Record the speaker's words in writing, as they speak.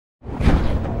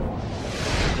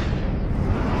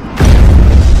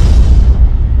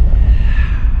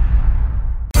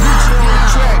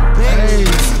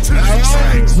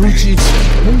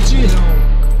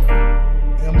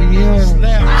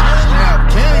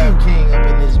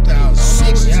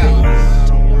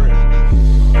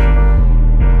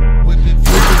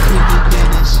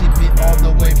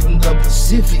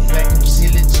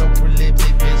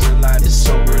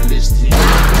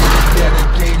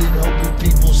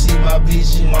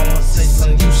vision. Mama say,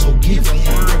 son, you so gifted.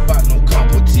 Don't worry about no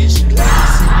competition. Glad to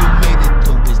see you made it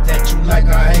through. Bitch, that you like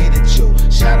I hated you.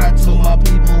 Shout out to my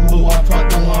people who I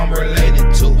fuck, who I'm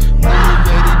related to.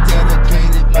 Motivated,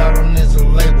 dedicated, Maldon is a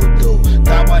label dude.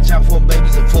 God watch out for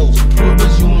babies and fools.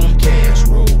 Provers, you on cash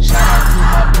roll. Shout out to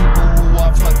my people who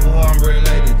I fuck, who I'm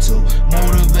related to.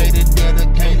 Motivated,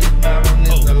 dedicated, Maldon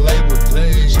is a label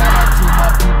dude. Shout out to my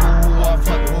people who I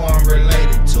fuck, who I'm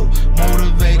related to.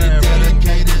 Motivated,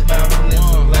 dedicated, Maldon is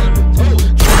a label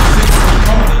dude. 26 on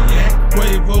cognac,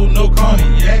 Quavo, no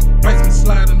cognac. Rice can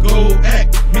slide and go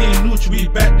act. Me and Nuchi, we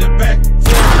back to back.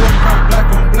 745 black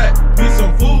on black. We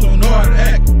some fools, don't know how to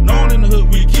act. Known in the hood,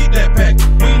 we keep that pack.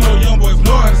 We know young boys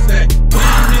know how to stack. We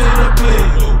ain't here to play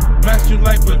though. Mash you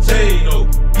like potato.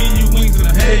 Give you wings and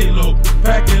a halo.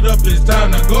 Pack it up, it's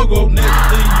time to go. Next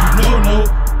thing you know.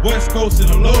 West Coast in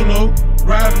a low.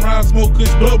 Riding around, smoke,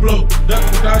 kush, blow.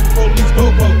 Ducking, dodging, police,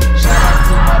 go-go. Shout out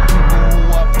to my people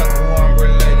who I fuck, who I'm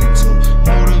related to.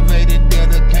 Motivated,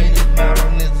 dedicated,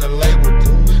 Maldon is a label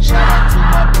dude. Shout out to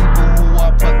my people who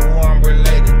I fuck, who I'm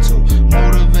related to.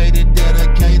 Motivated,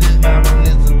 dedicated, Maldon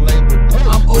is a label dude.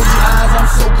 I'm OG Eyez, I'm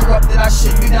so corrupt that I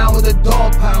should be down with a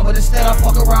dog pound. But instead I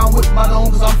fuck around with my own,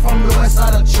 cause I'm from the west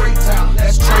side of Trey Town.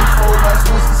 That's Trey Ford, that's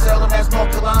Winston-Salem, that's North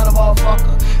Carolina,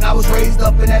 motherfucker. And I was raised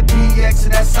up in that BX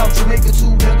and that South Jamaica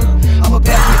too, nigga. I'm a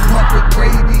bad big lump with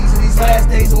gravies, and these last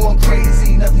days are going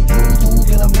crazy. Nothing you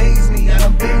can amaze me. I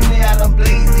done been there, I done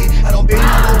blazed it. I done been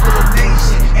all over the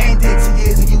nation. Ain't did 2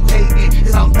 years and you hate it.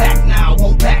 Cause I'm back now,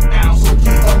 won't back down. So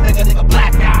please don't make a nigga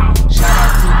black out. Shout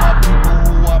out to my people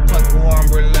who I fuck, who I'm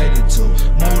related to.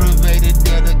 Motivated,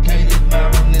 dedicated,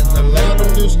 Maldon is a label.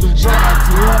 Shout out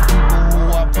to my people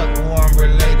who I fuck, who I'm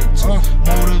related to.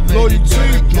 Motivated,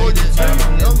 dedicated,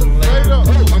 Maldon is a label.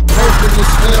 I'm broken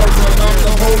as hell, but I'm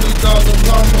the holy dollar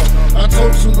llama. I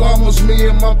told some llamas, me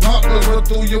and my partners run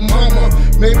through your mama.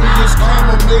 Maybe it's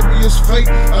karma, maybe it's fate.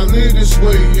 I live this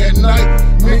way at night.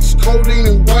 Mix codeine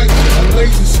and white. I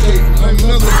lazy skate. I'm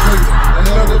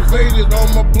elevated. All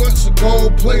my blunts are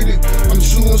gold plated. I'm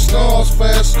shooting stars,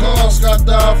 fast cars. Got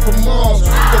died from Mars.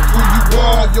 Fuck who you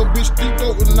are. Your bitch deep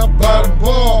throat and I buy the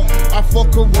bar. I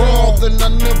fuck her raw, then I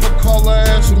never call her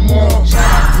ass tomorrow. Shout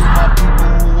out to my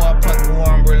people who I fuck, who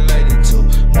I'm related